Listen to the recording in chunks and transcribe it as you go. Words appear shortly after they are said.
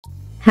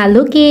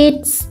Hello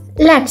kids,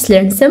 let's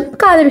learn some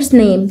colors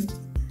name.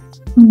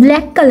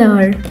 Black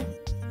color,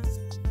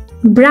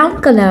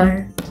 brown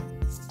color,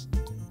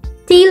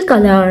 teal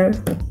color,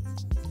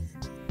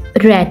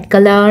 red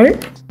color,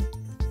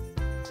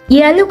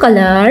 yellow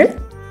color,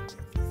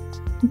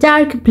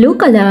 dark blue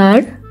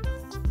color,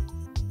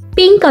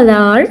 pink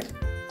color,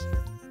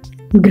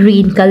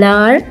 green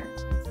color,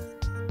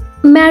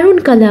 maroon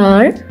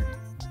color,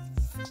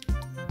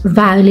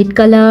 violet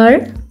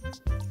color,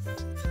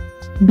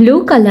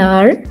 blue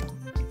color,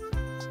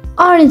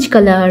 orange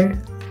color.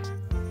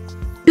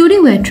 Today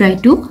we are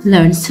trying to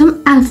learn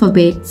some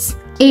alphabets.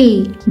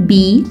 A,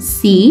 B,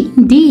 C,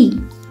 D.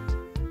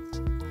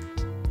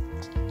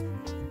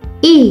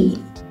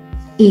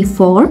 A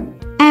for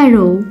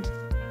arrow.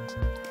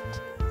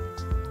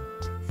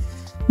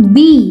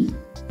 B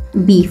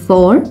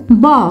for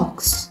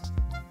box.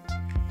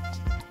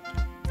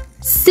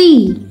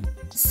 C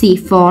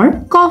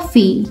for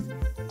coffee.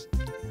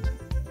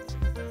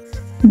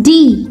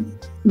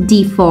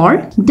 D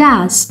for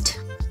dust.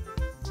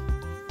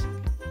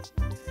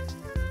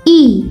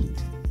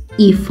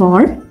 E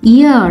for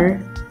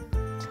ear.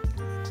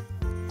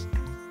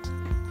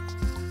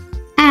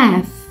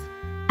 F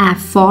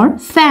for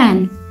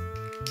fan.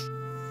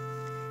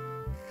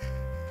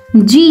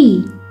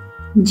 G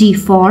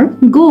for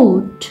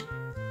goat.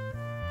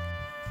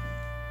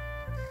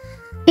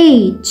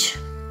 H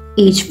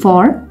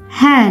for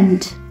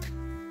hand.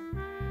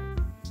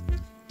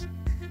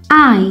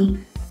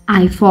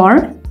 I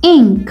for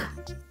ink.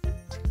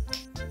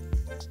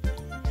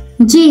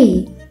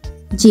 J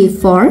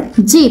for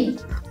jeep.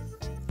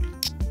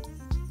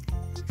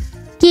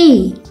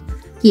 K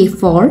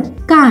for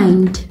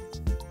kind.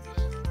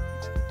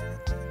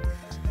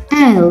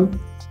 L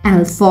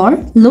for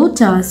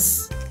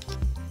lotus.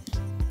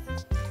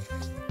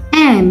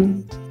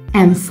 M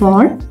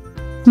for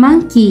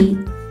monkey.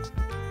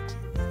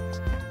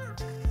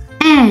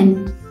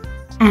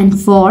 N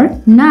for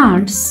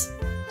nurse.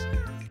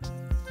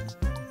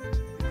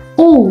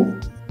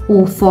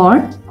 O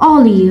for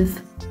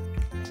olive.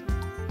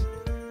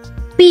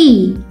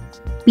 P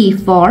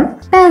for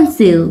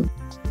pencil.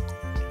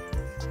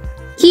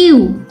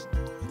 Q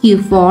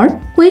for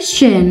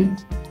question.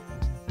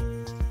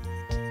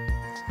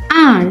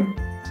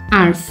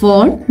 R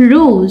for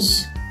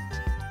rose.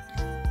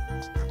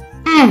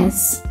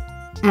 S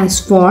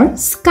for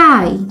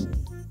sky.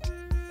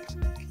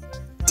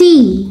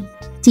 T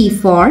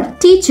for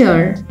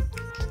teacher.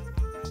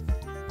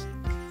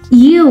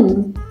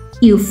 U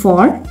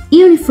for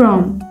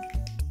uniform.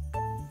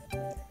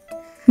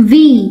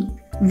 V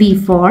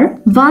for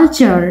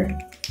vulture.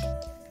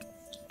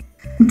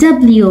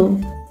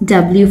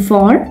 W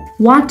for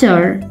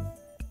water.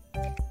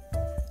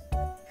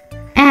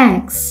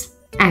 X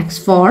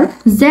for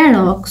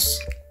Xerox.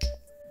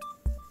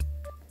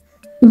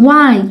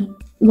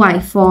 Y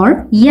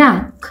for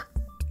yak.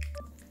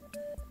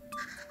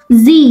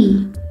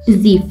 Z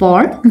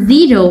for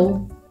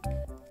zero.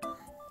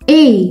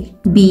 A,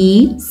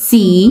 B,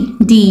 C,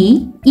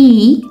 D,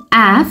 E,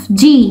 F,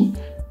 G,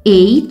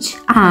 H,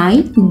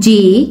 I,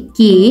 J,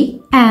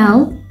 K,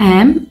 L,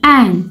 M,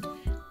 N,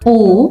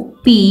 O,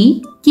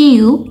 P,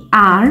 Q,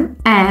 R,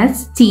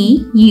 S,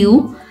 T,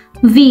 U,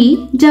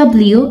 V,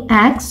 W,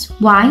 X,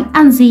 Y,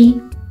 and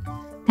Z.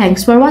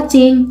 Thanks for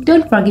watching.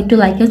 Don't forget to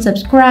like and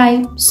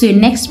subscribe. See you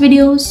in next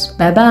videos.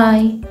 Bye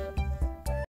bye.